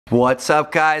What's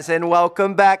up, guys, and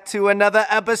welcome back to another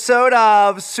episode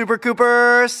of Super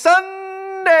Cooper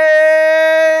Sunday.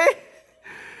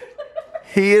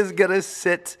 He is gonna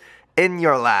sit in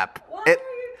your lap. Why are you doing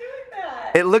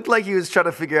that? It looked like he was trying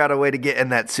to figure out a way to get in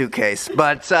that suitcase.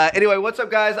 But anyway, what's up,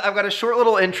 guys? I've got a short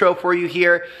little intro for you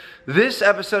here. This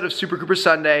episode of Super Cooper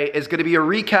Sunday is going to be a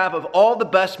recap of all the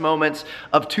best moments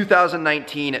of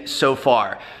 2019 so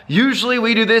far. Usually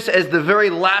we do this as the very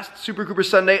last Super Cooper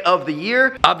Sunday of the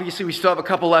year. Obviously we still have a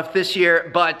couple left this year,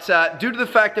 but due to the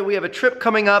fact that we have a trip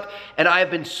coming up and I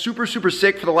have been super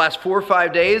sick for the last 4 or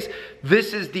 5 days,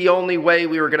 this is the only way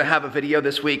we were going to have a video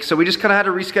this week. So we just kind of had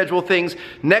to reschedule things.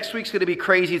 Next week's going to be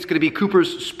crazy. It's going to be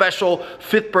Cooper's special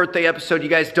 5th birthday episode. You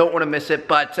guys don't want to miss it.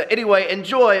 But anyway,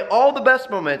 enjoy all the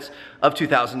best moments of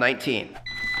 2019.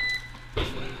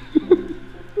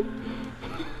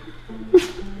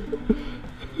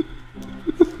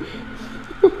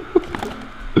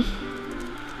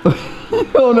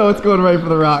 Oh no, it's going right for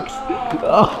the rocks.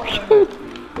 Oh,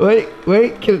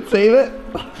 wait, can it save it?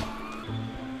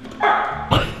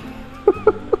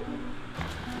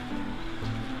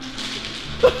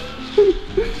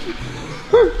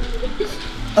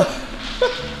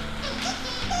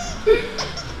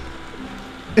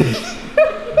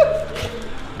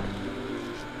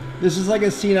 This is like a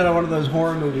scene out of one of those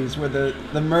horror movies where the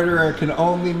murderer can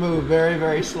only move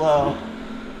very slow.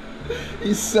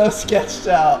 He's so sketched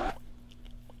out.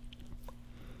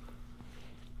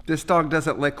 This dog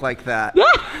doesn't lick like that.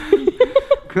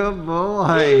 Good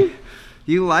boy.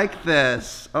 You like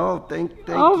this. Oh, thank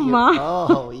you. My.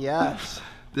 Oh, yes.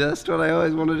 That's what I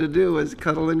always wanted to do, was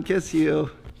cuddle and kiss you.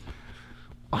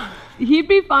 He'd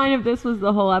be fine if this was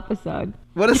the whole episode.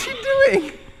 What is he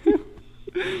doing?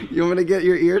 You want me to get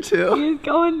your ear too? He's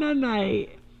going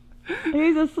tonight.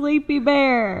 He's a sleepy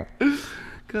bear.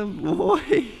 Good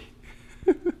boy.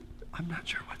 I'm not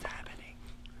sure what's happening,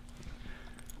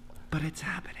 but it's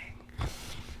happening.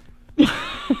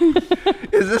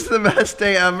 Is this the best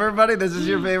day ever, buddy? This is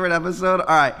your favorite episode? All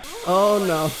right. Oh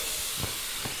no.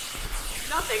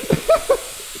 Nothing.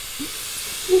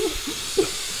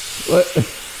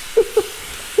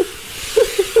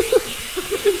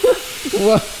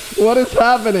 What is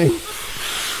happening? He's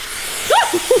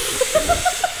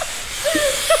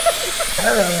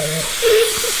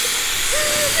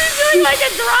doing like a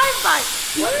drive-by.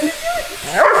 What are you doing?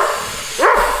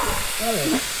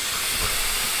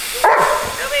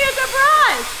 Give me a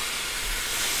surprise.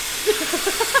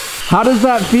 How does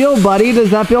that feel, buddy?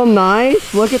 Does that feel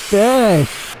nice? Look at this.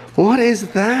 What is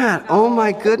that? Oh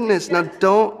my goodness. Now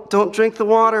don't drink the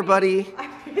water, buddy.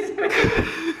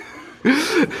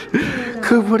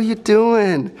 Coop, what are you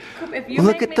doing? Coop,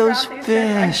 look at those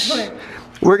fish.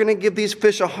 We're gonna give these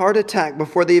fish a heart attack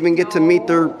before they even get to meet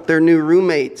their new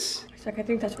roommates. It's like, I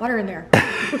think that's water in there. I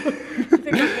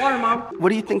think that's water, Mom. What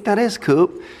do you think that is,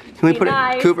 Coop? Can we put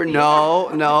nice. it? Cooper,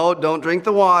 no, don't drink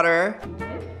the water.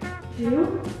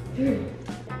 2, 3.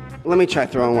 Let me try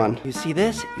throwing one. You see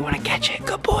this? You wanna catch it?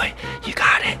 Good boy. You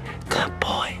got it. Good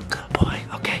boy. Good boy.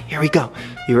 Okay, here we go.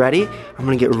 You ready? I'm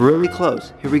gonna get really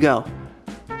close. Here we go.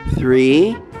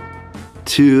 3,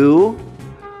 2,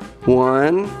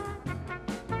 1.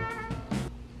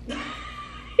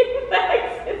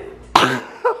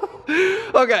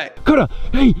 Okay. Koda,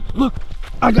 hey, look,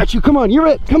 I got you. Come on, you're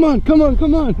it. Come on.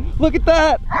 Look at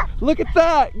that.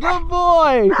 Good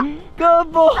boy.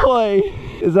 Good boy.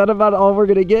 Is that about all we're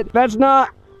gonna get? That's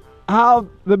not how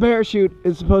the parachute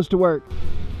is supposed to work.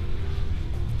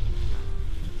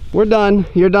 We're done.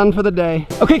 You're done for the day.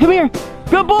 Okay, come here.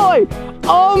 Good boy.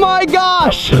 Oh my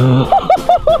gosh.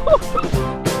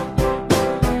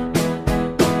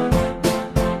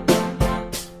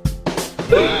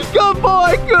 Good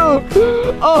boy, Coop.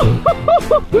 Oh,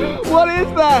 what is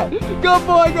that? Good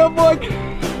boy.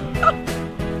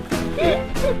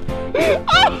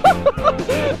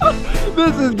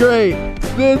 This is great.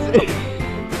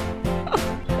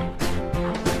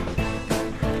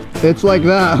 It's like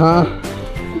that, huh?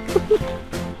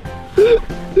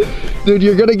 Dude,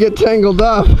 you're gonna get tangled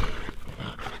up.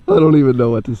 I don't even know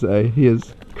what to say. He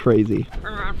is crazy.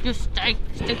 Just stay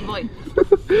boy.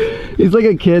 He's like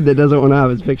a kid that doesn't want to have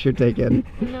his picture taken.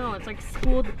 No, it's like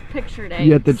school picture day.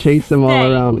 You have to chase them all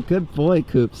Stay. around. Good boy,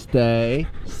 Coop. Stay.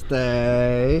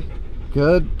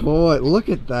 Good boy. Look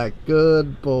at that.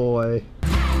 Good boy.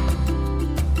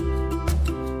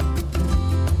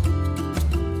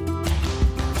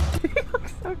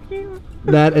 So cute.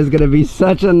 That is gonna be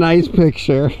such a nice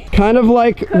picture. Kind of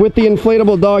like with the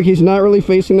inflatable dog, he's not really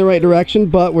facing the right direction,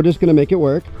 but we're just gonna make it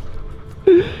work.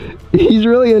 He's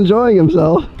really enjoying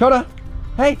himself. Koda,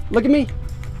 hey, look at me.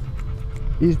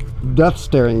 He's death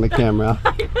staring the camera.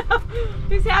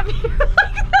 He's happy.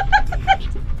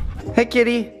 Hey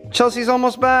kitty, Chelsea's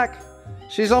almost back.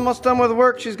 She's almost done with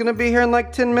work. She's gonna be here in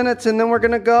like 10 minutes and then we're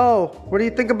gonna go. What do you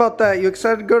think about that? You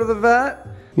excited to go to the vet?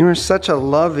 You are such a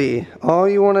lovey. All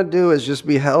you wanna do is just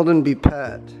be held and be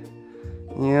pet.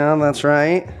 Yeah, that's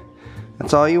right.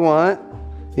 That's all you want.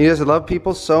 You just love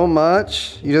people so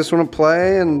much. You just wanna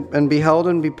play and be held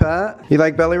and be pet. You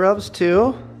like belly rubs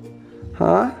too?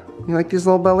 Huh? You like these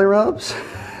little belly rubs?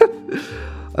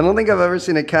 I don't think I've ever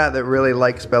seen a cat that really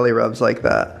likes belly rubs like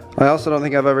that. I also don't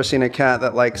think I've ever seen a cat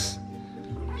that likes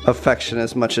affection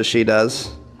as much as she does.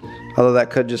 Although that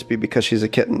could just be because she's a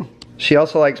kitten. She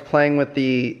also likes playing with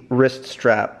the wrist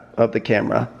strap of the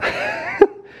camera.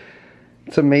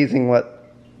 It's amazing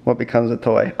what becomes a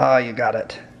toy. Oh, you got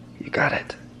it. You got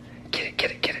it. Get it,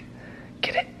 get it, get it.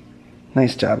 Get it.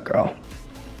 Nice job, girl.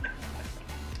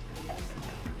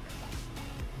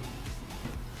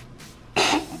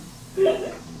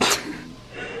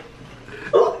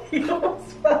 He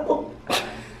almost fell.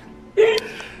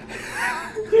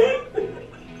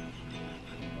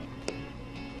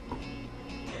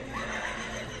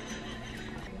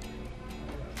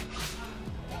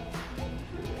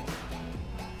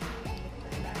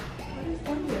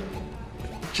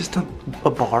 Just a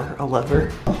bar, a lever.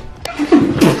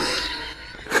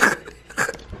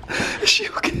 Is she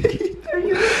okay? Are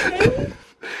you okay?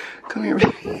 Come here,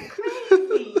 baby.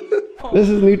 This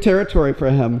is new territory for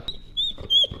him.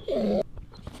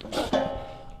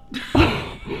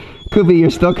 Kubi, you're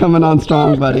still coming on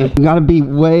strong, buddy. You gotta be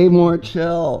way more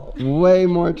chill. Way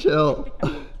more chill.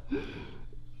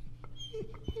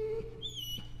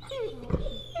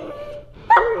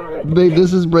 Babe,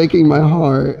 this is breaking my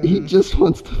heart. He just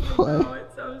wants to play. Oh,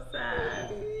 it's so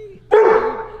sad.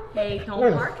 Hey,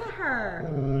 don't bark at her.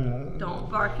 Don't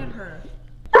bark at her.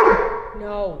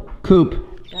 No, Coop,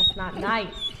 that's not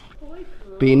nice.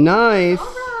 be nice.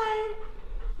 Alright.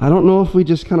 I don't know if we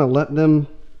just kind of let them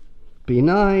be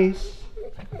nice.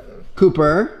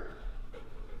 Cooper.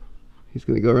 He's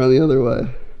gonna go around the other way.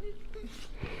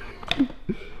 I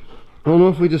don't know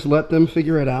if we just let them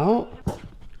figure it out.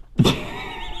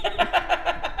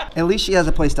 At least she has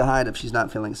a place to hide if she's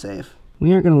not feeling safe.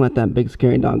 We aren't gonna let that big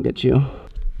scary dog get you.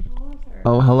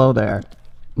 Oh, hello there.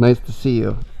 Nice to see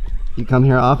you. You come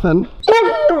here often?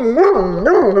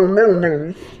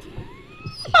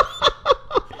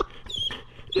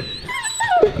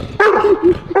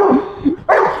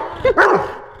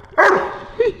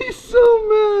 He's so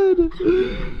mad.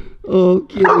 Oh,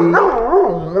 kitty.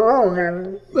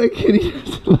 That kitty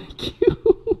doesn't like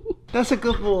you. That's a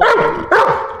good boy.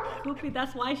 Poopy,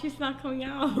 that's why she's not coming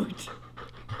out.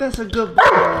 That's a good boy.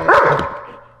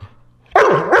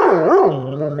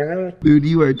 Dude,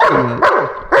 you are too much.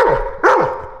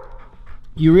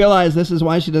 You realize this is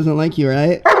why she doesn't like you,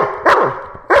 right?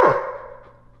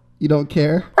 You don't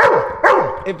care?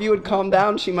 If you would calm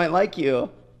down, she might like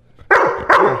you.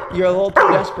 You're a little too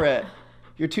desperate.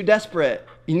 You're too desperate.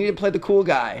 You need to play the cool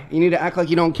guy. You need to act like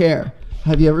you don't care.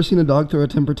 Have you ever seen a dog throw a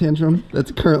temper tantrum?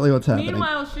 That's currently what's happening.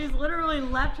 Meanwhile, she's literally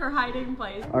left her hiding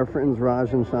place. Our friends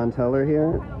Raj and Chantel are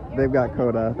here. They've got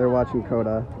Koda. They're watching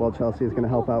Koda while Chelsea is going to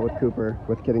help out with Cooper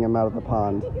with getting him out of the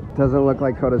pond. Doesn't look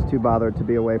like Koda's too bothered to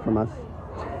be away from us.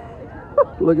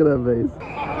 Look at that face.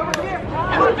 Go,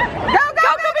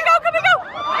 Cooper, go, Cooper, go!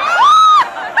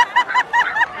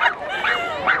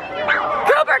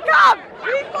 Cooper, come!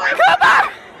 Cooper!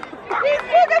 He's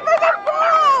looking for the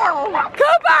ball!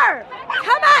 Cooper!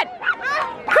 Come on!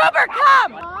 Cooper,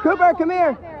 come! Cooper, come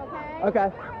here. Okay.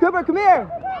 Cooper, come here.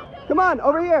 Come on,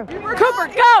 over here. Cooper,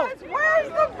 go! Where's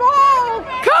the ball?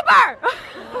 Cooper!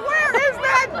 Where is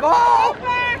that ball?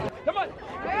 Come on!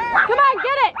 Come on,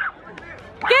 get it!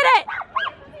 Get it!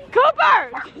 Cooper!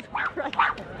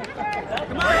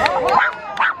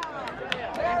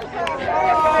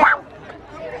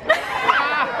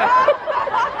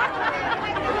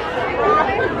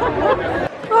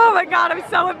 Oh my God, I'm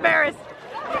so embarrassed.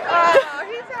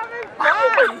 He's having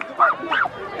fun.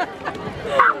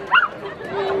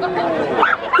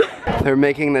 They're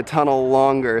making the tunnel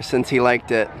longer since he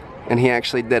liked it, and he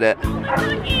actually did it.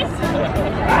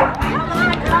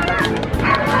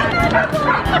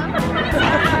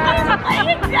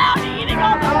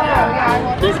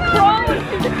 He's crawling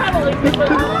through the cuddling.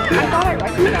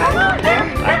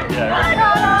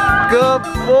 Good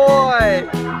boy!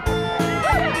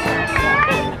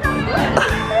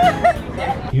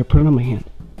 Here, put it on my hand.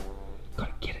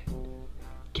 Koda, get it.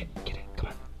 Get it. Come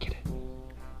on, get it.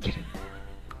 Get it.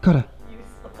 Koda.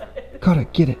 Koda,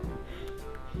 get it.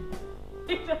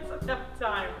 He doesn't have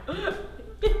time.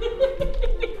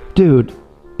 Dude,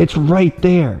 it's right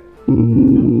there.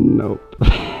 Nope.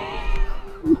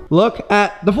 Look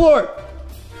at the floor.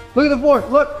 Look at the floor.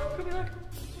 Look.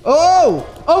 Oh!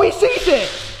 Oh, he sees it!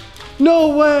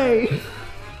 No way!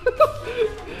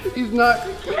 He's not.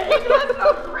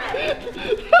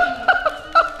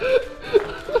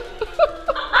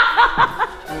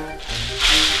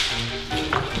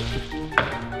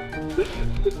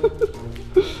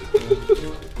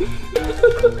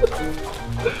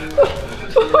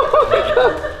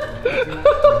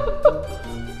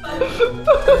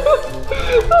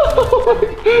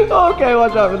 Okay,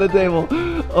 watch out for the table.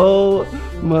 Oh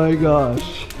my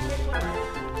gosh.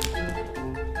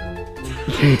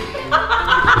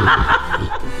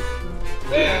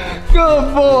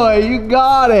 Good boy, you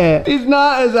got it. He's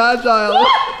not as agile.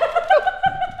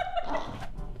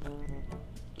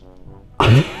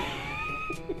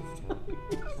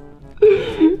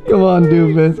 Come on,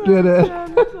 doofus, get it.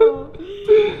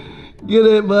 Get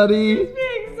it, buddy. He's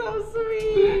being so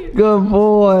sweet. Good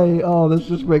boy. Oh, this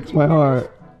just breaks my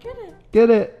heart. Get it. Get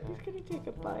it. He's gonna take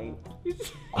a bite.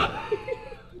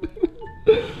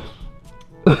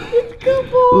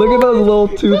 Good boy. Look at those little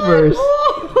twofers.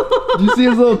 Do you see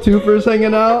his little twofers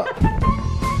hanging out?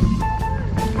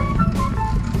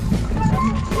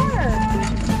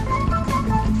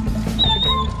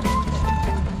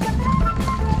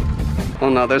 Oh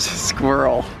no, there's a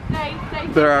squirrel.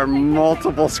 Nice. There are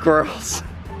multiple squirrels.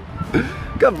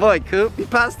 Good boy, Coop. You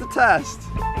passed the test.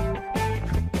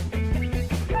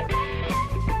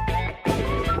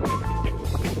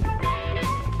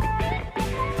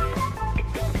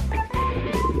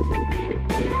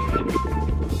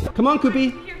 Come on,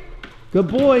 Coopy. Good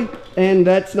boy. And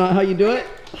that's not how you do it.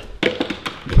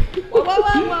 Whoa, whoa,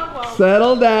 whoa, whoa, whoa.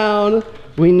 Settle down.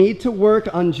 We need to work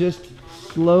on just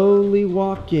slowly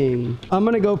walking. I'm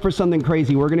gonna go for something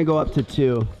crazy. We're gonna go up to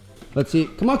 2. Let's see.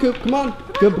 Come on, Coop. Come on.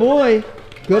 Good boy.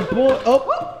 Good boy. Oh.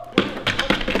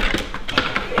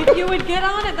 If you would get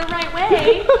on it the right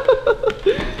way.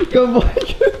 Good boy.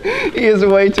 He is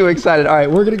way too excited. All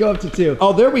right, we're gonna go up to 2.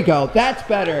 Oh, there we go. That's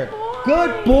better.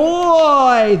 Good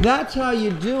boy. That's how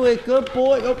you do it. Good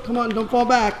boy. Oh, come on. Don't fall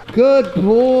back. Good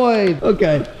boy.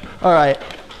 Okay. All right.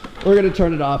 We're gonna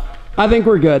turn it off. I think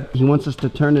we're good. He wants us to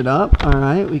turn it up. All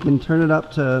right, we can turn it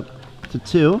up to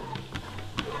 2.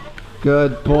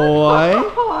 Good boy.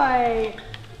 Good boy.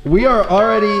 We are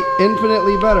already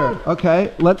infinitely better.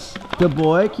 Okay, let's, good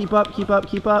boy. Keep up, keep up,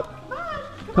 keep up.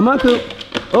 Come on, Coop.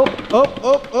 Oh, oh,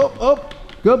 oh, oh, oh.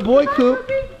 Good boy, Coop.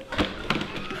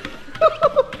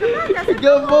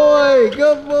 Good boy,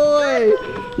 good boy.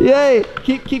 Yay,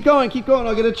 keep going, keep going.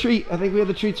 I'll get a treat. I think we have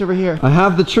the treats over here. I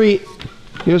have the treat.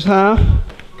 Here's half.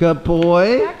 Good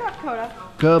boy. Back up, Koda.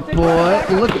 Good boy.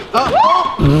 Look at,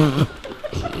 oh.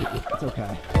 It's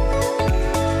okay.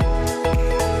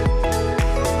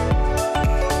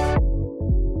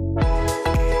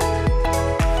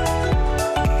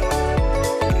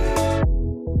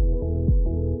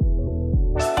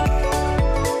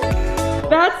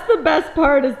 That's the best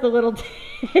part, is the little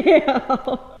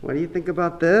tail. What do you think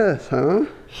about this, huh?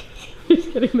 He's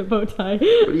getting the bow tie.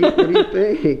 What do you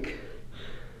think?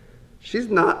 She's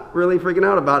not really freaking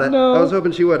out about it. No. I was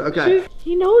hoping she would. Okay.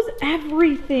 He knows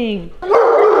everything.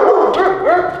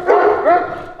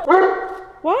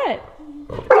 What?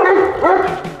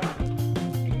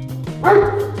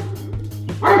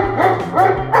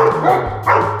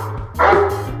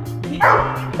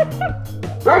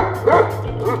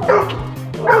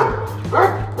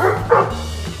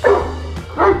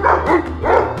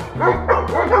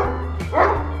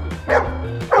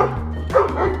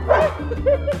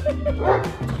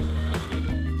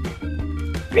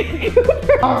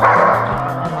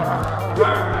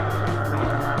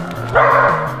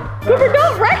 Cooper,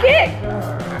 don't wreck it!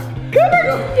 Cooper,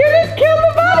 you just killed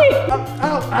the bunny!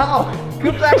 Ow, ow!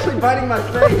 Coop's actually biting my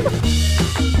face.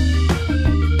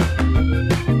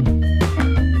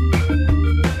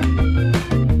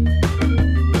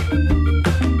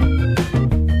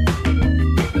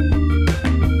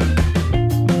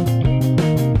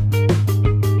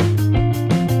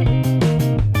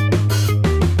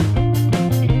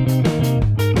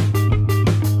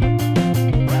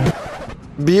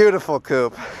 Beautiful,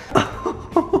 Coop.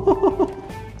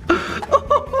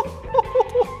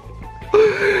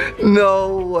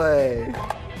 No way.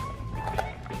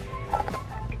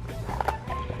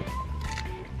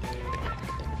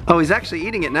 Oh, he's actually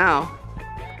eating it now.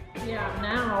 Yeah,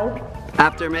 now.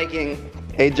 After making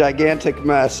a gigantic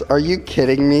mess. Are you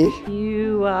kidding me?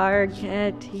 You are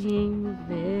getting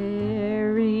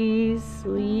very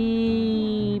sleepy.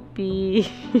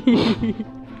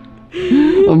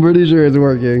 I'm pretty sure it's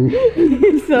working.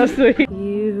 So sweet.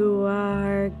 You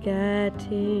are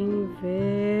getting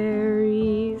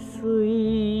very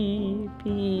sleepy.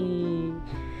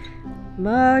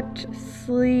 much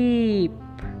sleep.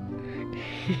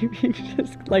 He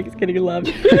just likes getting loved.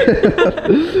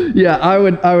 Yeah, I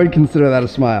would consider that a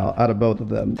smile out of both of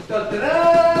them.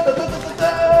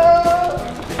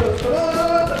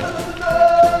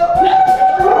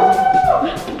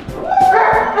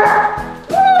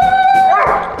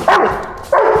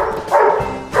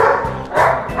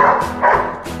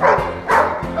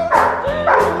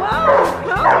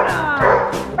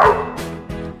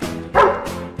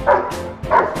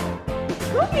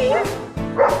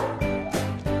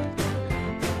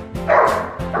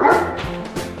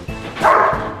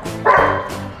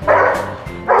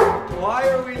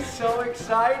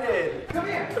 Excited. Come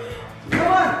here.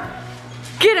 Come on.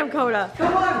 Get him, Koda.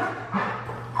 Come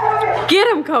on. Get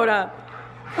him, Koda.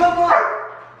 Come on.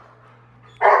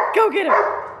 Go get him.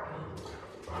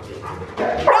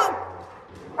 Go.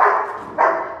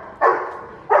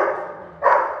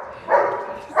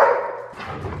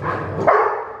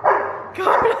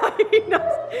 Koda, he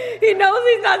knows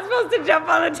he's not supposed to jump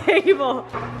on a table.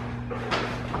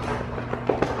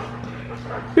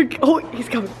 Oh, he's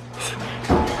coming.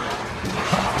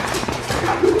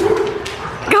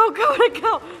 Go, Koda,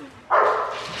 go.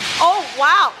 Oh,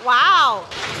 wow, wow.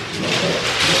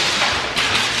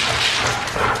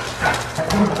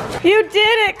 You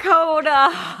did it,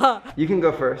 Koda. You can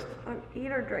go first.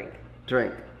 Eat or drink?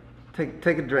 Drink.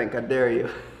 Take a drink. I dare you.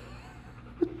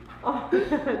 Oh, I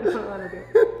don't want to do it.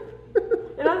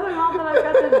 It doesn't help that I've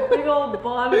got this big old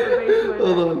bond in the base of my neck.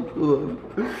 Hold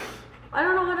on. I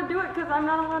don't know how to do it because I'm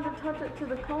not allowed to touch it to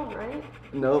the cone, right?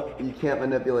 Nope, you can't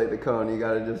manipulate the cone. You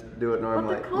gotta just do it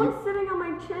normally. But the cone's sitting on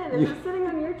my chin. Is it sitting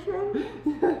on your chin?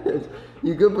 Yes.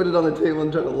 You could put it on the table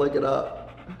and try to lick it up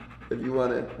if you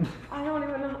wanted. I don't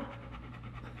even know.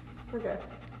 Okay.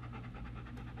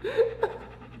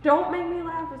 Don't make me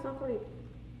laugh. It's not funny.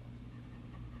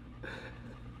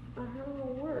 How does it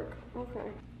work? Okay.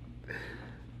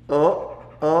 Oh,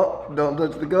 don't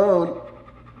touch the cone.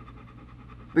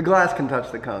 The glass can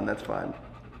touch the cone, that's fine.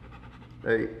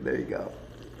 There you go.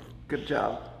 Good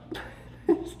job.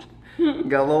 Got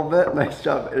a little bit? Nice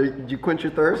job. Did you quench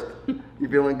your thirst? You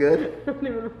feeling good? I'm not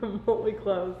even remotely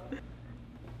close.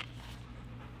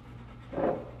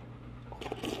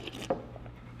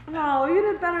 No, you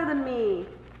did better than me.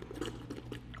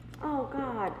 Oh,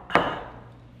 God.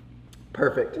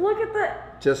 Perfect. Look at the...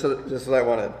 Just what I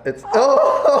wanted. It's it's cold.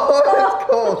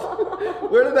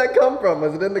 Where did that come from?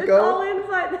 Was it in the It's cone? all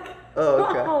inside the cone. Oh,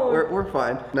 okay. We're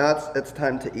fine. Now it's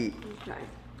time to eat. Okay.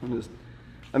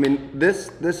 I mean,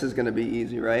 this is gonna be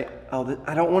easy, right? Oh,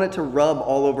 I don't want it to rub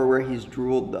all over where he's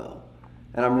drooled though,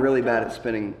 and I'm really bad at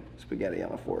spinning spaghetti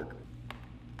on a fork.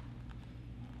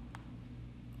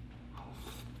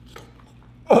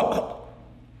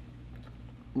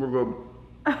 We're good.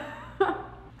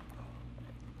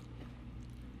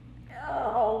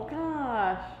 Oh,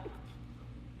 gosh.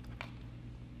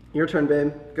 Your turn,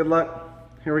 babe. Good luck.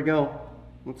 Here we go.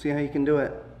 Let's see how you can do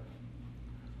it.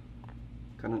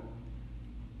 Got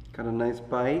a nice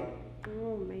bite.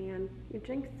 Oh, man. You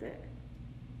jinxed it.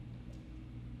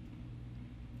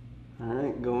 All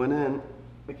right, going in.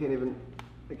 I can't even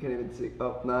see.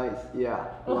 Oh, nice. Yeah,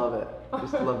 love it.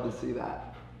 Just love to see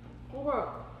that. Look.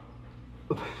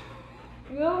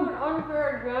 You have an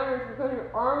unfair advantage because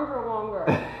your arms are longer.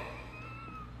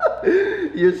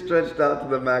 You're stretched out to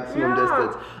the maximum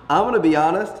distance. I'm gonna be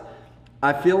honest.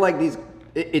 I feel like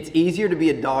it's easier to be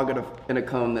a dog in a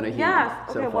cone than a human. Yes.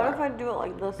 Okay, so what far. if I do it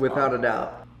like this? Without a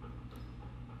doubt.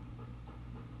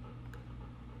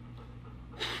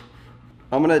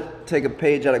 I'm gonna take a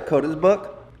page out of Koda's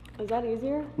book. Is that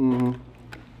easier? Mm-hmm.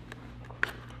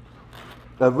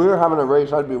 If we were having a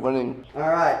race, I'd be winning. All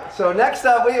right, so next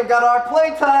up we have got our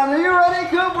playtime. Are you ready,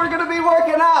 Coop? We're gonna be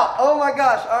working out. Oh my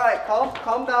gosh, all right,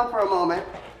 calm down for a moment.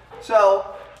 So,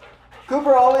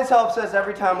 Cooper always helps us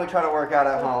every time we try to work out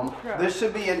at home. This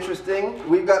should be interesting.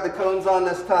 We've got the cones on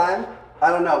this time. I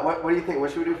don't know, what do you think?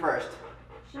 What should we do first?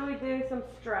 Should we do some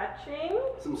stretching?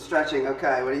 Some stretching,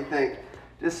 okay, what do you think?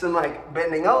 Just some like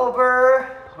bending over.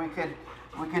 We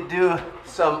could do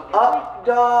some up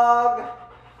dog.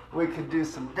 We could do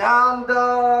some down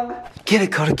dog. Get it,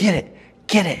 Koda, get it.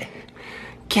 Get it.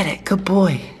 Get it, good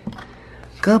boy.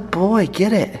 Good boy,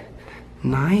 get it.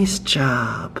 Nice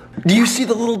job. Do you see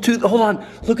the little tooth? Hold on,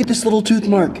 look at this little tooth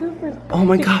mark. Oh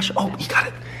my gosh, oh, you got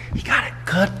it. You got it.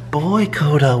 Good boy,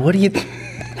 Koda. What do you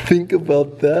think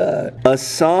about that? A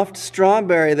soft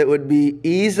strawberry that would be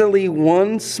easily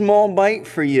one small bite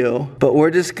for you, but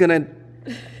we're just gonna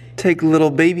take little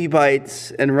baby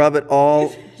bites and rub it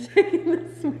all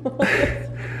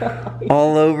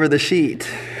all over the sheet.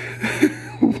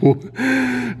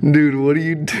 Dude, what are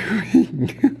you doing?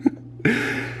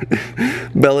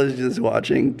 Bella's just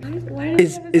watching.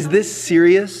 Is this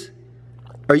serious?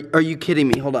 Are you kidding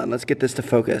me? Hold on, let's get this to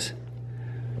focus.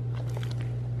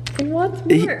 What's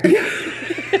more?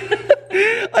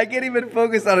 I can't even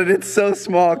focus on it. It's so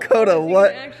small. Koda,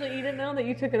 what? You can actually eat it now that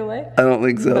you took it away? I don't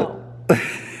think so. No.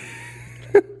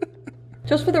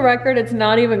 Just for the record, it's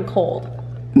not even cold.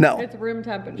 No. It's room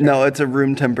temperature. No, it's a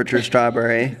room temperature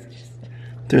strawberry.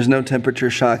 There's no temperature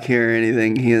shock here or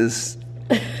anything. He's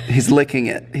licking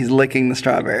it. He's licking the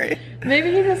strawberry.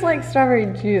 Maybe he just likes strawberry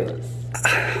juice.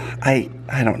 I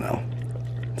don't know.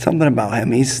 Something about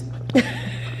him. He's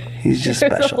just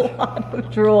special. There's a lot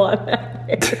of drool on that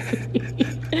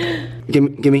berry.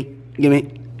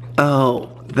 Gimme. Oh,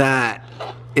 that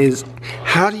is.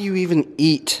 How do you even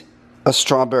eat a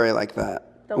strawberry like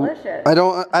that? Delicious. I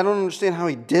don't understand how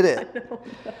he did it. I don't know.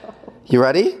 You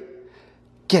ready?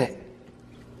 Get it.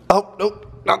 Oh,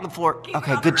 nope, not on the floor.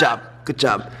 Okay, good job. Good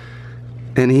job.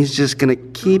 And he's just gonna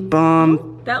keep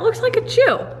on. That looks like a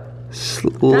chew.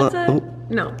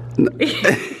 No.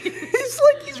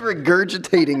 He's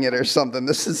regurgitating it or something.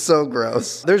 This is so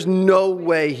gross. There's no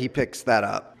way he picks that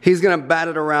up. He's gonna bat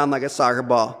it around like a soccer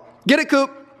ball. Get it,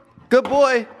 Coop. Good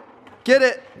boy. Get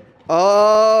it.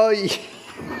 Oh,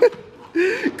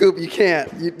 Coop, you can't.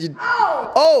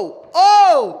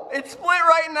 Oh! It split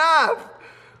right in half.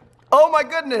 Oh my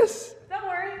goodness. Don't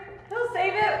worry, he'll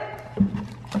save it.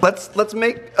 Let's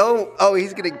make. Oh,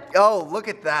 he's gonna. Oh, look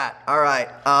at that. All right.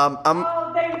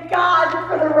 Oh, thank God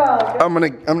for the rug. I'm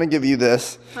gonna give you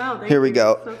this. Wow, thank Here we you.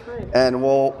 go. So kind. And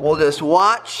we'll just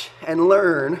watch and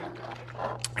learn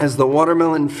as the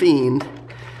watermelon fiend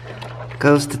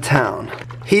goes to town.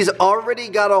 He's already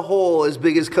got a hole as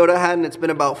big as Koda had, and it's been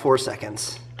about 4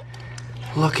 seconds.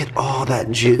 Look at all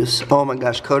that juice. Oh my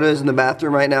gosh, Koda is in the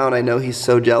bathroom right now, and I know he's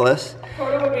so jealous.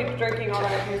 Koda would be drinking all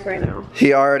that juice right now.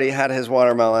 He already had his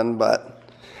watermelon, but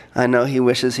I know he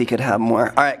wishes he could have more.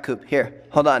 All right, Coop, here.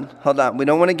 Hold on. We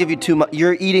don't want to give you too much.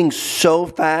 You're eating so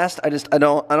fast. I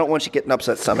don't want you getting an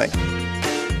upset stomach.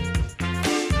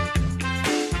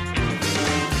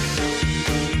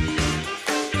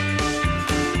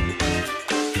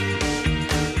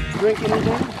 Drink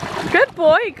anything? Good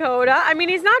boy, Koda. I mean,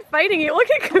 he's not fighting you.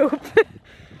 Look at Coop.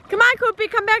 Come on, Koopy,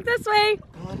 come back this way.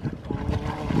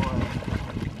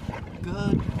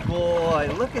 Good boy.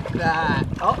 Look at that.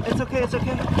 Oh, it's okay. It's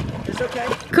okay.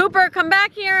 Cooper, come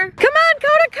back here. Come on,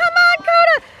 Koda. Come on,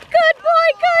 Koda. Good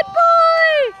boy.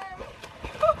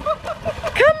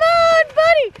 Come on,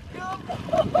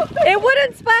 buddy. It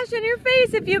wouldn't splash in your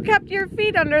face if you kept your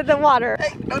feet under the water.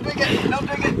 Hey, don't drink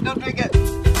it. Don't drink it.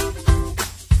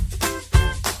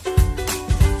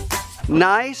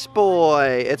 Nice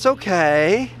boy. It's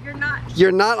okay. You're not.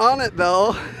 You're not on it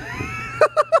though.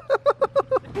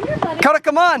 Koda,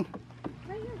 come on.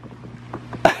 Right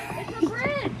here. It's a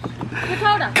bridge.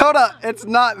 Koda. Koda, it's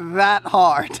not that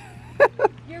hard.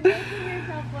 You're making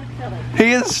yourself look silly.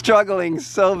 He is struggling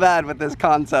so bad with this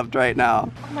concept right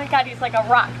now. Oh my God, he's like a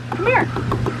rock. Come here.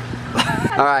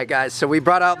 All right, guys, so we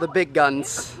brought out the big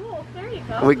guns. Cool. There you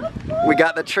go. We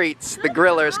got the treats, the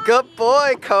grillers. Good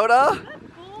boy, Koda.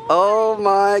 Oh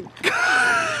my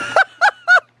God.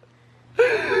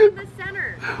 In the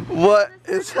center. What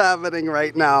is happening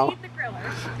right now? Eat the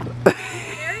grillers.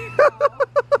 There you go.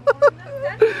 In the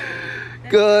center.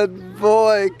 Good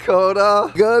boy,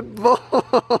 Koda. Good boy.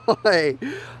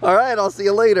 All right, I'll see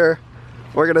you later.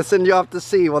 We're gonna send you off to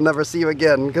sea. We'll never see you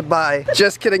again. Goodbye.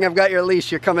 Just kidding, I've got your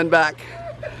leash. You're coming back.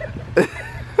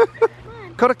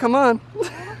 Koda, come on.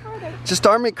 Just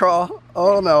army crawl.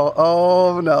 Oh no,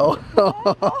 oh no,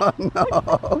 oh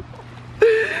no.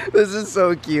 This is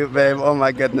so cute, babe. Oh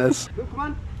my goodness. Come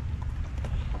on.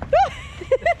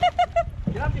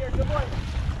 Get up here, good boy.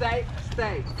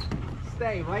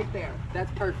 Stay right there.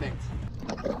 That's perfect.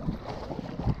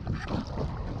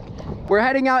 We're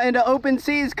heading out into open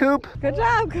seas, Coop. Good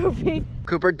job, Koopy.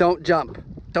 Cooper, don't jump.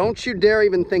 Don't you dare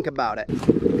even think about it.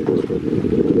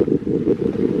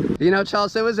 You know,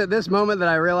 Chelsea, it was at this moment that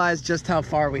I realized just how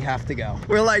far we have to go.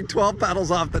 We're like 12 paddles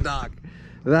off the dock.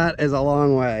 That is a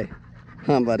long way.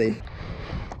 Huh, buddy?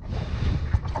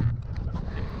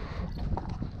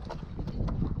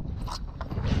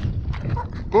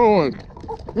 Go on.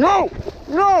 No!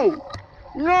 No!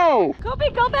 No!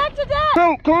 Koopy, go back to Dad.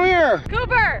 No, come here!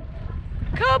 Cooper!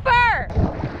 Cooper!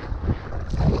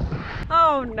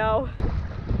 Oh no.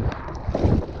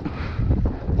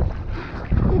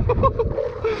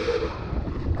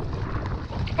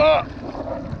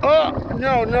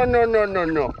 No, no, no, no, no,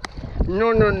 no.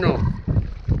 No, no, no.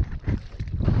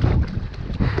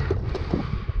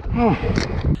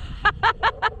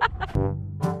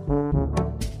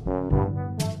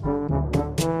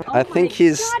 I think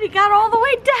he's... God, he got all the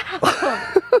way down.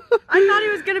 I thought he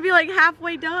was gonna be like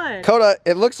halfway done. Koda,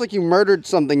 it looks like you murdered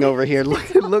something over here.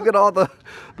 Look at all the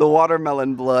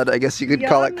watermelon blood, I guess you could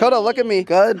call it. Koda, look at me.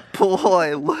 Good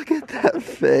boy, look at that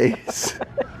face.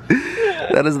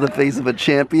 That is the face of a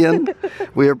champion.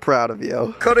 We are proud of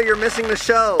you. Koda, you're missing the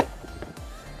show.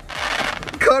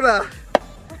 Koda,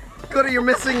 you're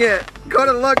missing it.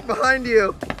 Koda, look behind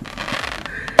you.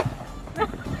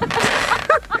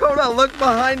 Koda, look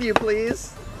behind you,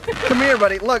 please. Come here,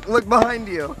 buddy. Look behind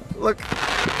you. Look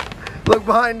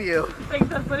behind you.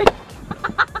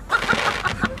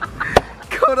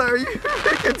 Koda, are you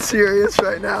freaking serious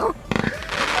right now?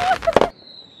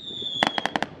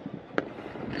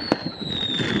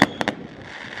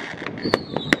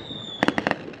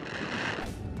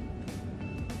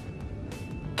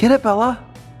 Get it, Bella.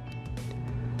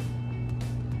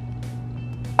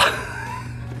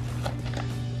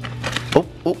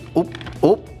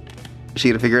 Oh. Is she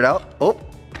gonna figure it out? Oh.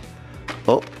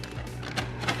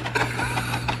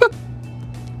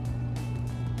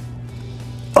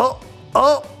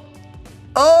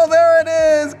 Oh, there it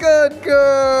is. Good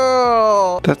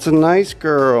girl. That's a nice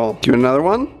girl. Do another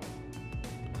one?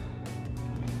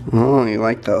 Oh, you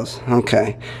like those.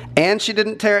 Okay. And she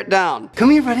didn't tear it down.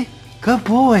 Come here, buddy. Good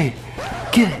boy.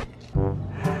 Get it.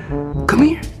 Come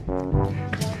here.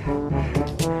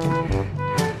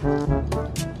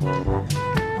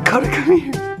 Koda, come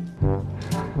here.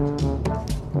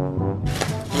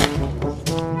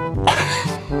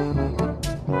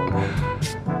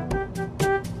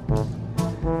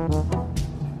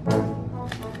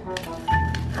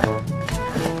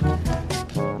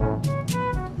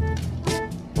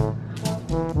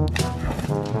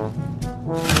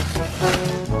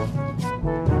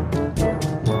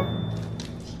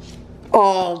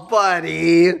 Oh,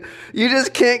 buddy. You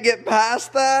just can't get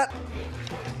past that?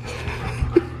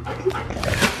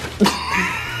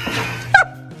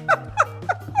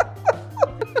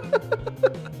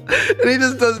 And he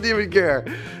just doesn't even care.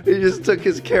 He just took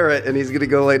his carrot and he's gonna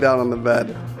go lay down on the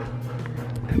bed.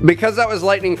 Because that was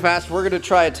lightning fast, we're gonna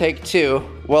try a take two.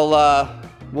 Well,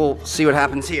 we'll see what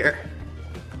happens here.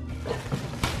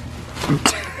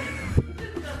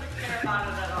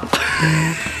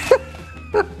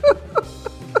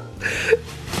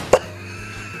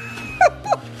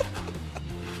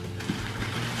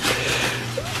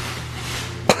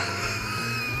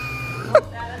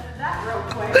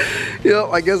 Yep,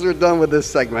 I guess we're done with this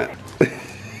segment.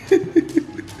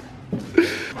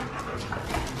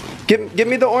 Give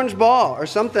me the orange ball or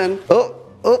something. Oh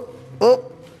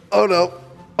no.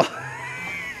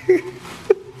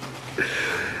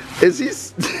 Is he?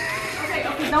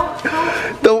 Okay,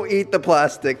 don't eat the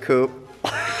plastic, Coop.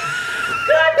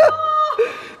 Good ball!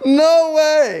 No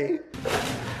way.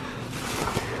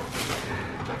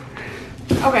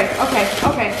 Okay.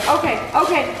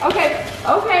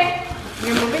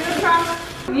 You're moving the trunk.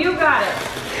 You got it.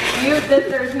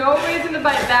 There's no reason to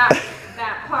bite that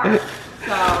part.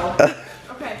 So,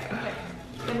 okay.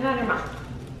 Get it out of your mouth.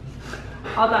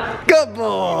 All done. Good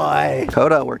boy.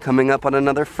 Koda, we're coming up on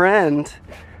another friend.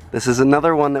 This is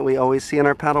another one that we always see in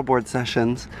our paddleboard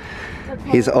sessions. Okay.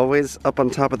 He's always up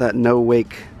on top of that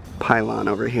no-wake pylon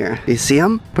over here. You see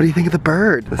him? What do you think of the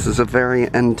bird? This is a very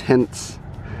intense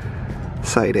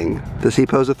sighting. Does he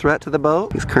pose a threat to the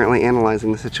boat? He's currently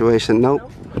analyzing the situation.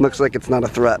 Nope. Looks like it's not a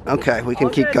threat. Okay, we can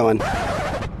keep going.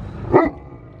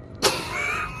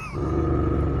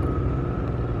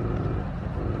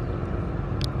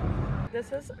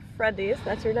 This is Freddy's.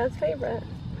 That's your dad's favorite.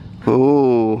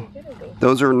 Ooh.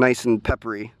 Those are nice and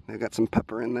peppery. They've got some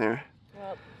pepper in there.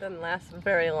 Well, it didn't last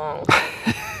very long.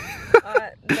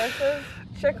 This is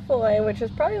Chick-fil-A, which is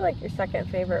probably like your second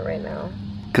favorite right now.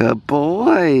 Good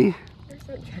boy. You're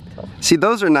so gentle. See,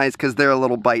 those are nice because they're a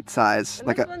little bite size. And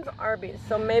this one's Arby's,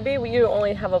 so maybe you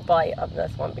only have a bite of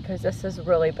this one because this is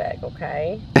really big,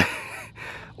 okay?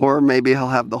 Or maybe he'll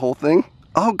have the whole thing.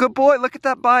 Oh, good boy, look at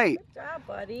that bite. Good job,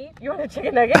 buddy. You want a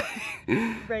chicken nugget?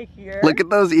 Right here. Look at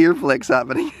those ear flicks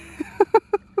happening.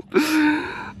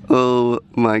 Oh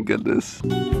my goodness.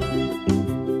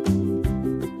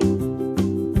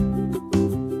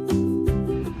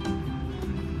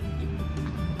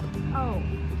 Oh.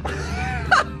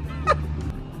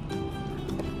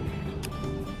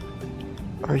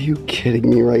 Are you kidding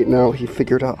me right now? He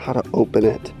figured out how to open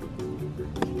it.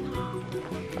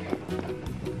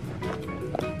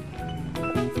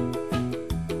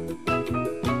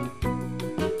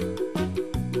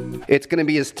 It's gonna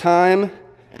be his time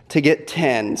to get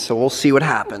 10, so we'll see what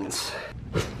happens.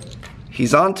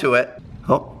 He's onto it.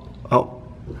 Oh.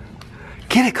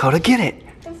 Get it, Koda, get it.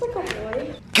 That's like a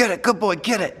boy. Get it, good boy,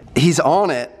 get it. He's on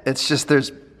it. It's just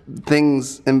there's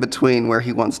things in between where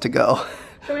he wants to go.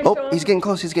 Oh, he's getting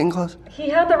close. He's getting close. He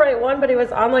had the right one, but he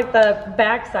was on like the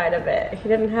back side of it. He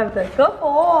didn't have the good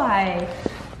boy.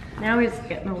 Now he's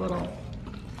getting a little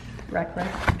reckless.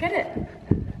 Get it.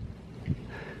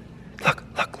 Look,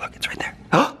 it's right there.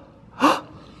 Oh.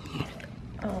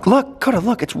 Look, Koda,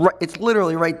 look, it's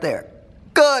literally right there.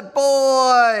 Good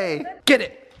boy. Get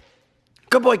it.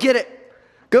 Good boy, get it.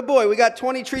 Good boy, we got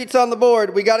 20 treats on the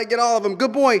board. We gotta get all of them.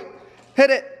 Good boy, hit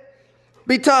it.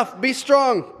 Be tough, be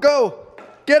strong, go.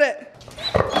 Get it.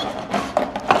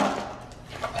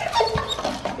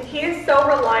 He is so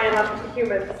reliant on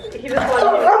humans. He just wants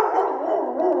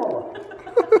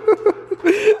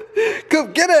to. Go,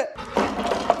 get it.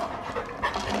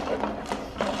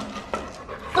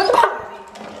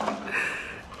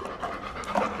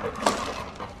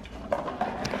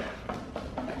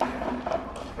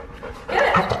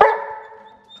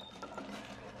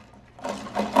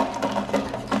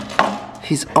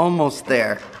 He's almost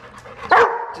there.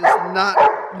 Just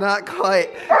not quite.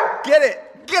 Get it.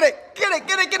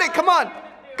 Come on.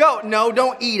 Go. No,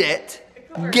 don't eat it.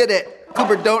 Get it.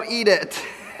 Cooper, don't eat it.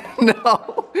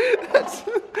 No. That's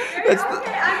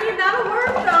okay. I mean, that'll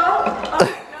work though.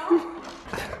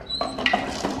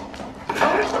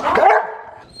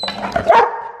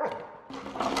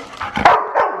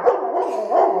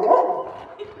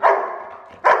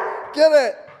 Get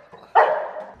it.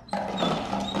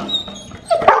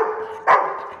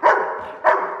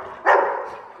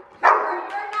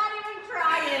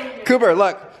 Cooper,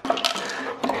 look.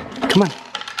 Come on.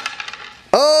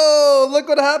 Oh, look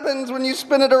what happens when you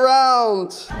spin it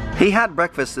around. He had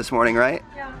breakfast this morning, right?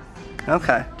 Yeah.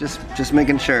 Okay, just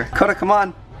making sure. Koda, come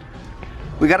on.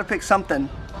 We gotta pick something.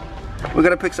 We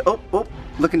gotta pick, oh,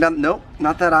 looking down, nope,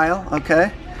 not that aisle,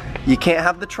 okay. You can't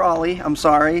have the trolley, I'm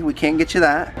sorry, we can't get you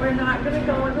that. We're not gonna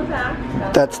go in the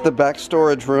back. That's the back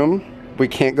storage room. We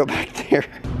can't go back there.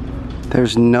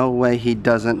 There's no way he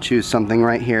doesn't choose something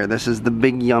right here. This is the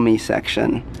big yummy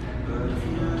section.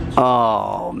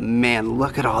 Oh man,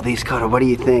 look at all these, Koda. What do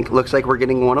you think? Looks like we're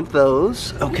getting one of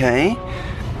those. Okay.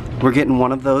 We're getting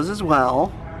one of those as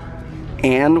well.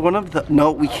 And one of the,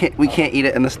 no, we can't eat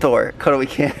it in the store. Koda, we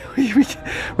can't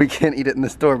eat it in the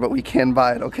store, but we can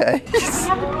buy it, okay? You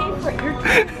have to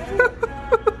pay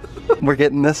for it. We're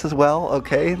getting this as well,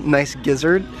 okay? Nice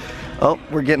gizzard. Oh,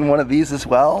 we're getting one of these as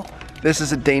well. This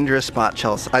is a dangerous spot,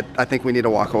 Chelsea. I think we need to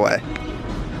walk away.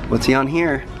 What's he on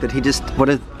here? Did he just,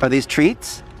 are these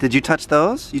treats? Did you touch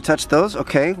those? You touched those?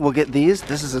 Okay, we'll get these.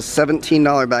 This is a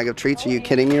 $17 bag of treats. Are you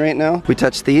kidding me right now? We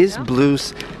touched these, yeah. Blue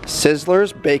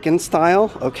Sizzlers, bacon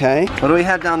style. Okay. What do we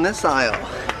have down this aisle?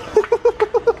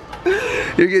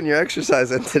 You're getting your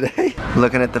exercise in today.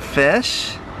 Looking at the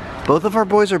fish. Both of our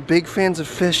boys are big fans of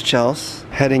fish, Chelsea.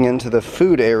 Heading into the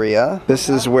food area. This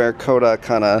is where Koda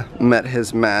kind of met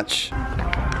his match.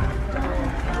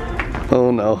 Oh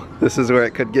no, this is where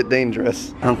it could get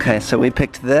dangerous. Okay, so we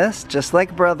picked this, just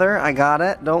like brother. I got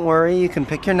it, don't worry, you can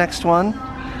pick your next one.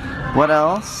 What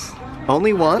else?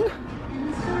 Only one?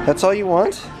 That's all you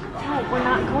want? No, we're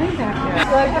not going back there.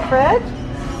 You like the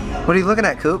fridge? What are you looking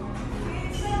at, Coop?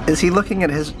 Is he looking at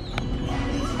his...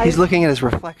 He's looking at his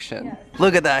reflection. Yes.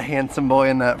 Look at that handsome boy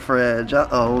in that fridge.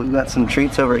 Uh-oh, we got some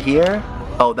treats over here.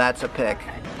 Oh, that's a pick.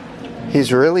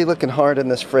 He's really looking hard in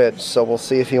this fridge, so we'll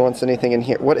see if he wants anything in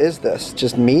here. What is this?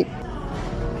 Just meat?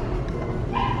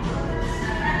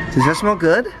 Does that smell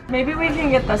good? Maybe we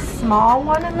can get the small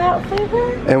one in that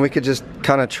flavor? And we could just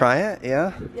kind of try it,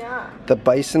 yeah? Yeah. The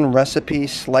bison recipe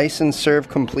slice and serve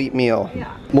complete meal.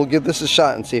 Yeah. We'll give this a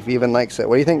shot and see if he even likes it.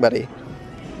 What do you think, buddy?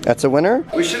 That's a winner?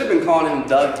 We should have been calling him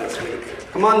Doug this week.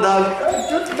 Come on, Doug. I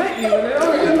just met you and I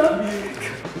already love you.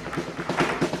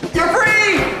 You're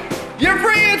free! You're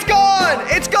free, it's gone!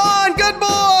 It's gone, good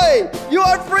boy! You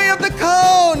are free of the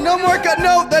cone! No more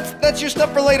no, that's your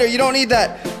stuff for later, you don't need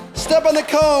that. Step on the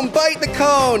cone, bite the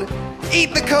cone,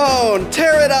 eat the cone,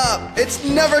 tear it up. It's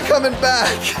never coming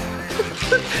back.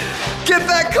 Get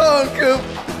that cone, Coop.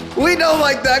 We don't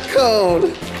like that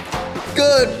cone.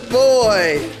 Good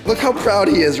boy. Look how proud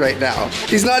he is right now.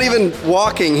 He's not even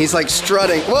walking, he's like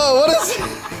strutting. Whoa, what is...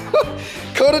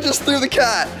 Koda just threw the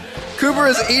cat. Cooper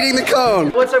is eating the cone.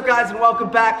 What's up, guys, and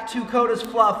welcome back to Koda's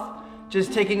Fluff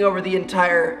just taking over the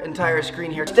entire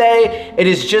screen here. Today, it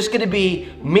is just gonna be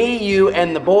me, you,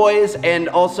 and the boys, and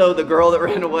also the girl that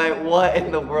ran away. What in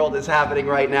the world is happening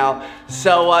right now?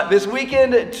 So this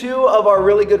weekend, 2 of our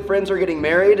really good friends are getting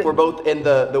married. We're both in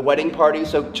the wedding party.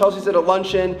 So Chelsea's at a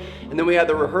luncheon, and then we have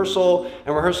the rehearsal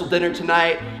and rehearsal dinner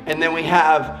tonight, and then we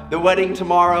have the wedding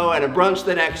tomorrow and a brunch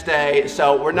the next day.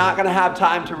 So we're not gonna have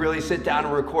time to really sit down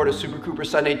and record a Super Cooper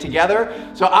Sunday together.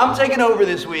 So I'm taking over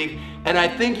this week, and I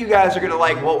think you guys are gonna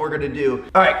like what we're gonna do.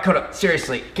 All right, Koda,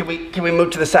 seriously, can we move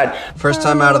to the side? First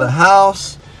time out of the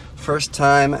house, first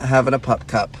time having a pup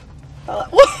cup.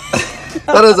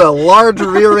 That is a large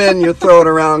rear end you're throwing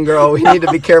around, girl. We need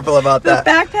to be careful about that.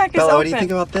 The backpack is Bella, open. what do you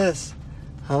think about this?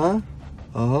 Huh?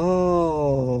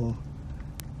 Oh.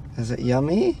 Is it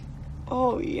yummy?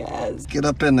 Oh, yes. Get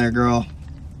up in there, girl.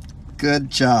 Good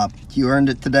job. You earned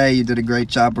it today. You did a great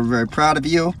job. We're very proud of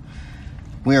you.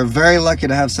 We are very lucky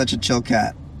to have such a chill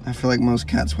cat. I feel like most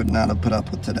cats would not have put up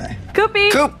with today. Coopy.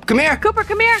 Coop, come here. Cooper,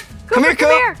 come here. Come here,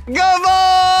 Cooper, Coop. come here. Go,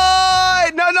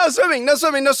 boy! No, no swimming. No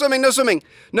swimming. No swimming. No swimming.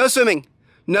 No swimming.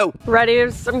 No. Ready?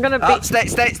 I'm gonna be. Oh, stay.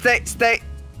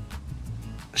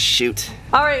 Shoot.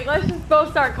 All right, let's just both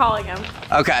start calling him.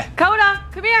 Okay. Koda,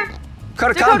 come here.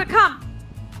 Koda, Dakota, come. come.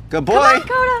 Good boy. Come on,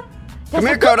 Koda. Come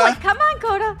here, a good Koda. boy. Come on,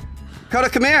 Koda. Koda,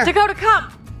 come here. Dakota,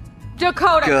 come.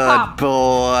 Dakota, Good come.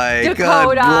 boy.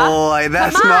 Dakota. Good boy.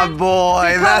 That's Come my on.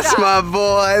 boy. That's Dakota. my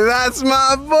boy. That's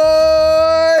my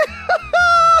boy.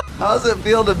 How's it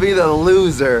feel to be the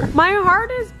loser? My heart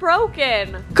is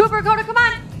broken. Cooper, Koda, come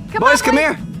on. Boys, come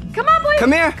here. Come on, boys.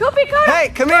 Come here. Koopy, Koda. Hey,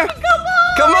 come here. Koopy, go,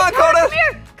 boy. Come on, Koda. Come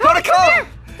here. Koda, come come. here.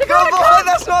 Go, Dakota, boy. come.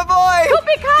 That's my boy.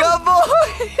 Koopy, come. Go, boy.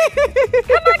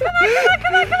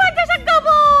 Come on. There's a go,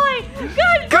 boy.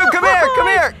 Good Coop, come here. boy. Come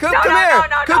here. Coop, No, come no, here. no,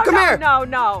 no, Coop, no, come no, here.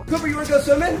 No. Cooper, you want to go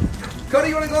swimming? Koda,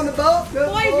 you want to go on the boat? Good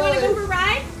Boys, you want to go for a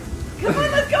ride? Come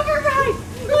on, let's go for a ride.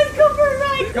 Let's go for a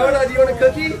ride. Koda, do you want a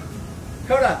cookie?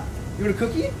 Koda, you want a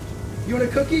cookie? You want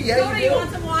a cookie? Yeah, Koda, you do. you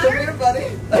want some water? Come here, buddy.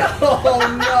 Oh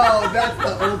no, that's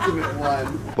the ultimate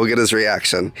one. We'll get his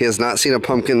reaction. He has not seen a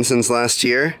pumpkin since last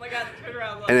year. Oh my God, turn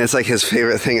around. And it's like his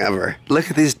favorite thing ever. Look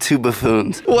at these 2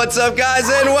 buffoons. What's up, guys,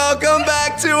 and welcome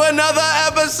back to another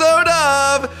episode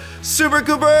of Super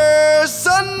Cooper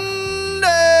Sunday.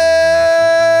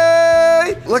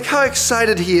 Look how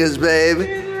excited he is, babe.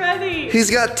 He's ready.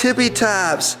 He's got tippy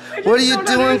taps. What are you don't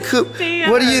doing, Coop?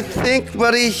 understand. What do you think,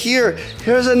 buddy?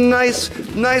 Here's a nice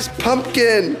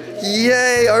pumpkin.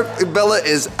 Yay! Our Bella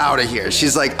is out of here.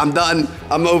 She's like, I'm done.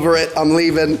 I'm over it. I'm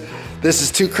leaving. This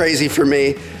is too crazy for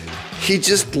me. He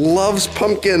just loves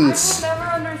pumpkins. I'll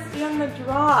never understand the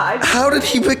draw. How did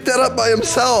he pick that up by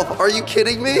himself? Are you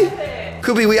kidding me?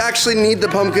 Koopy, we actually need the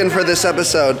pumpkin for this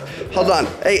episode. Hold on.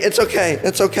 Hey, it's okay.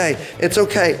 It's okay. It's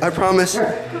okay. I promise.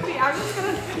 Koopy, I'm just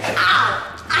gonna. Ow!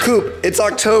 Coop, it's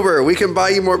October. We can buy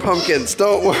you more pumpkins.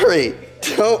 Don't worry.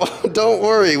 Don't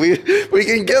worry. We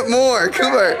can get more.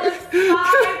 Cooper.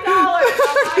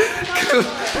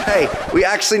 $5. Hey, we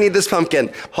actually need this pumpkin.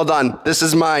 Hold on. This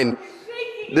is mine.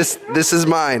 This is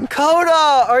mine.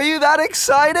 Koda, are you that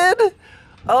excited?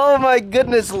 Oh my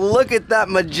goodness, look at that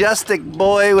majestic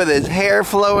boy with his hair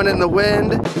flowing in the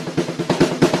wind.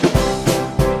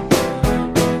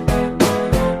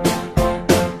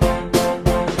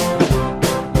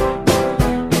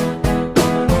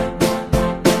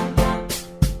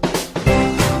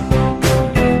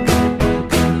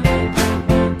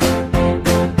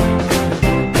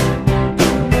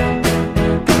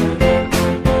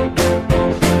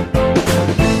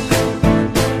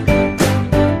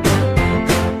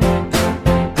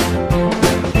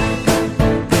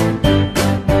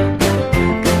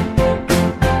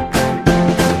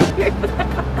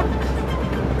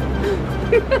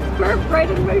 Burp right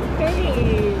in my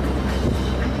face.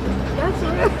 That's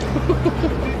real.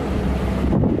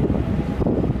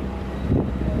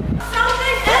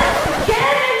 Something is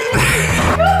getting me.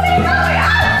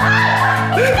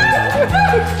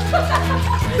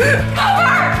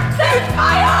 Cover! That's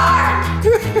my arm!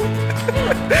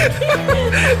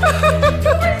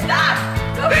 Stop!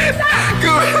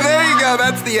 Cooper, there you go.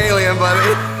 That's the alien,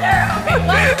 buddy. There, okay,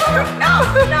 let's go. No!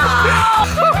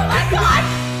 Let go!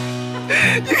 You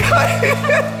got it.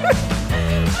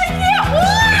 I can't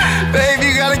walk! Babe,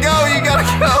 you gotta go. You gotta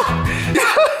go.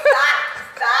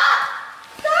 Stop!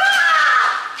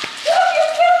 Dude, you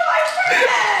killed my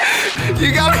friend! You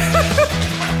gotta.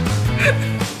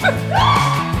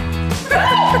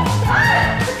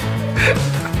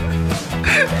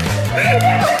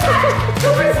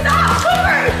 Cooper, stop!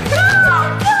 Cooper!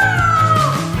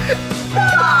 No!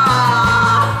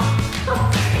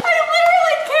 I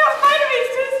literally can't fight him. He's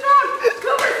too strong.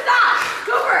 Cooper, stop!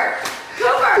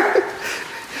 Cooper!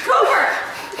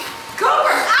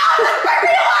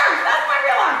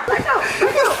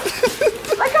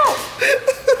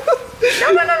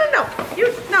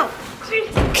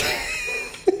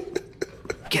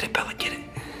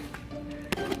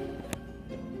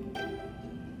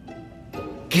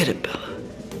 Get it, Bella.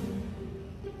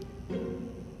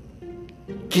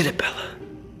 Get it, Bella.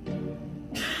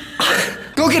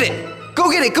 Go get it. Go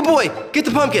get it. Good boy. Get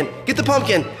the pumpkin. Get the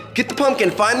pumpkin. Get the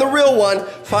pumpkin. Find the real one.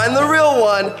 Find the real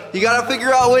one. You gotta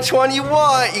figure out which one you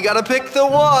want. You gotta pick the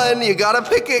one. You gotta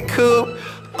pick it, Coop.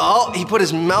 Oh, he put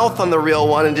his mouth on the real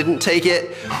one and didn't take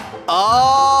it.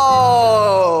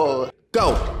 Oh.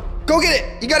 Go. Go get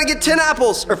it. You gotta get 10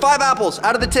 apples or 5 apples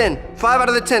out of the 10. 5 out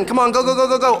of the 10. Come on, go, go, go,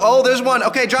 go, go. Oh, there's one.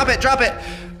 Okay, drop it, drop it.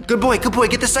 Good boy, good boy.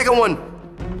 Get the second one.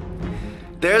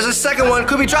 There's a second one.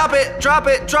 Koopy, drop it, drop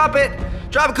it, drop it.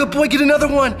 Drop it, good boy, get another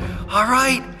one. All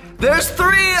right, there's 3.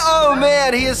 Oh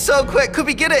man, he is so quick.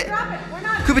 Koopy, get it.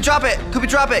 Koopy, drop it. Koopy,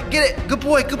 drop it. Get it. Good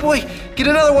boy, good boy. Get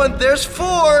another one. There's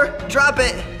 4. Drop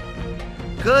it.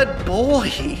 Good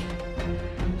boy.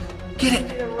 Get it.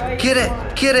 Get it.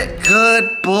 Get it. Good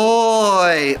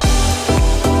boy.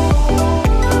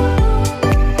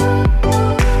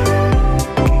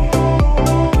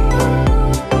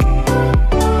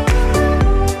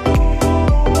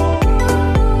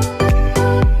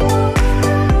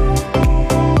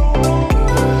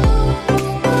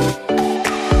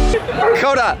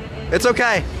 Koda, it's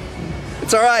okay.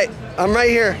 It's all right. I'm right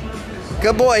here.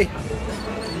 Good boy.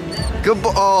 Good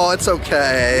boy. Oh, it's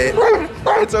okay.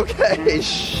 It's okay.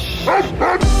 Shh.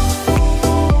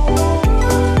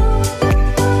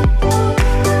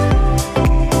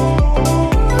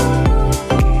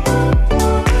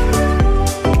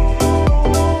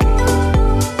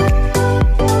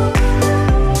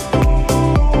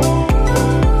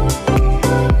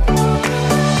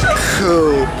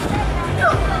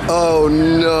 Oh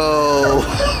no.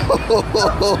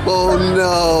 Oh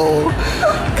no.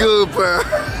 Cooper.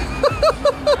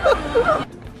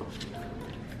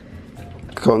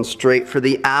 Going straight for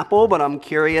the apple, but I'm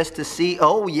curious to see.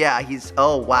 Oh yeah,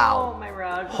 oh wow. Oh, my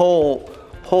rug.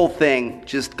 Whole thing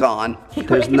just gone.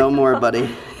 There's no more, buddy.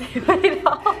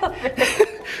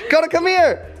 Koda, come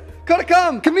here. Koda,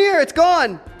 come here, it's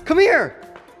gone. Come here.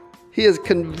 He is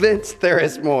convinced there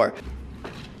is more.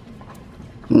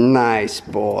 Nice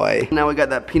boy. Now we got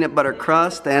that peanut butter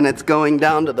crust and it's going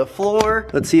down to the floor.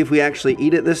 Let's see if we actually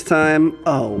eat it this time.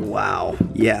 Oh wow.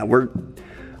 Yeah, we're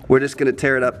just gonna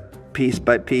tear it up piece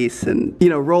by piece and, you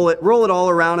know, roll it all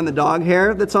around in the dog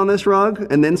hair that's on this rug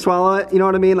and then swallow it. You know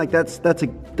what I mean? Like that's a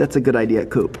good idea,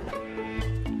 Coop.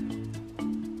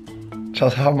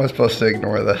 Charles, how am I supposed to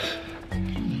ignore this?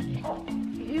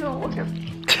 You don't look at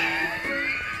me.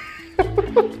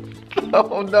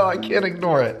 Oh no, I can't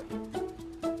ignore it.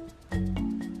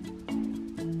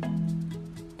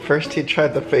 First he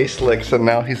tried the face licks and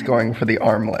now he's going for the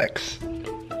arm licks.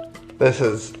 This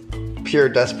is pure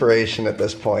desperation at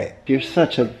this point. You're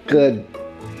such a good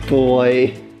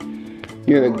boy.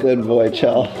 You're a good boy,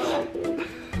 Charles.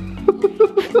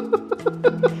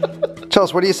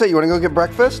 Charles, what do you say? You wanna go get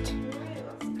breakfast?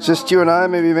 Just you and I,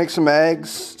 maybe make some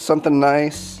eggs, something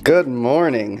nice. Good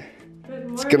morning.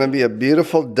 It's gonna be a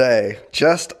beautiful day.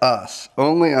 Just us,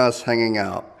 only us hanging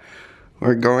out.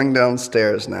 We're going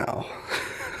downstairs now.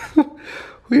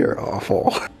 We are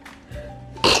awful.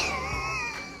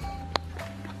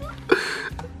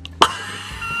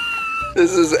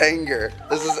 This is anger.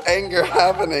 This is anger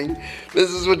happening.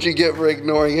 This is what you get for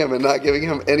ignoring him and not giving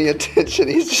him any attention.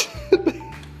 He's just...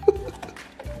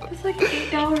 It's like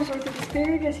 $8 worth of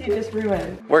asparagus you just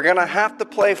ruined. We're gonna have to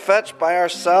play fetch by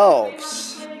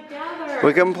ourselves.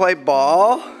 We can play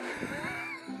ball.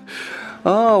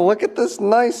 Oh, look at this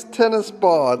nice tennis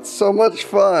ball. It's so much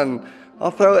fun. I'll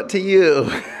throw it to you.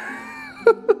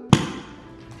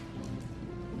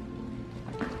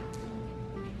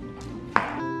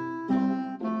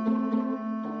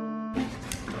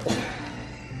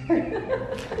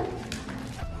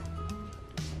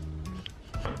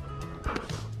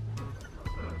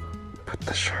 Put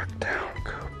the shark down,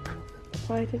 Coop.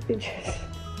 Why did we just...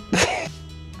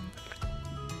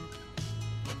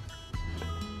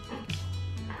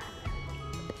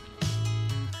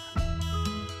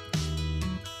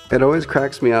 It always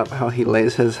cracks me up how he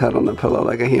lays his head on the pillow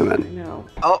like a human. No.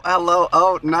 Oh, hello.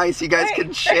 Oh, nice. You guys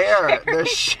can share. They're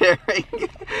sharing.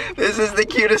 This is the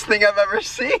cutest thing I've ever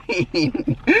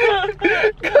seen.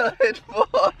 Good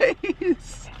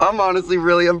boys. I'm honestly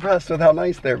really impressed with how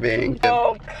nice they're being.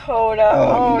 Oh, Koda.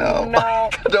 Oh, no.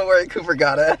 Don't worry, Cooper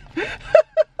got it.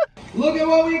 Look at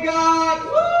what we got!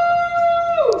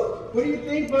 Woo! What do you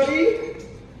think, buddy?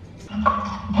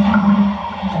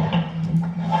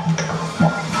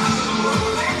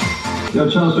 Yo,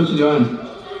 Charles, what you doing?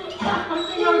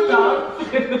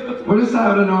 We're just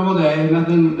having a normal day.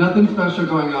 Nothing special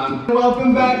going on.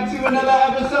 Welcome back to another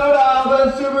episode of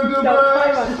the Super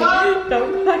Gooper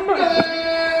Sunday.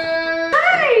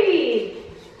 Hi!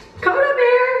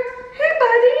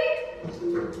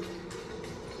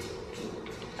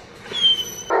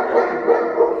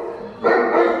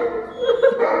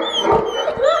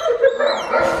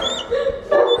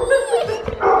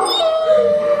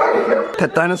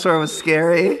 That dinosaur was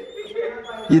scary.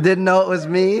 You didn't know it was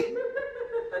me?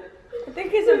 I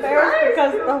think he's embarrassed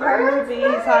because the whole movie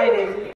he's hiding.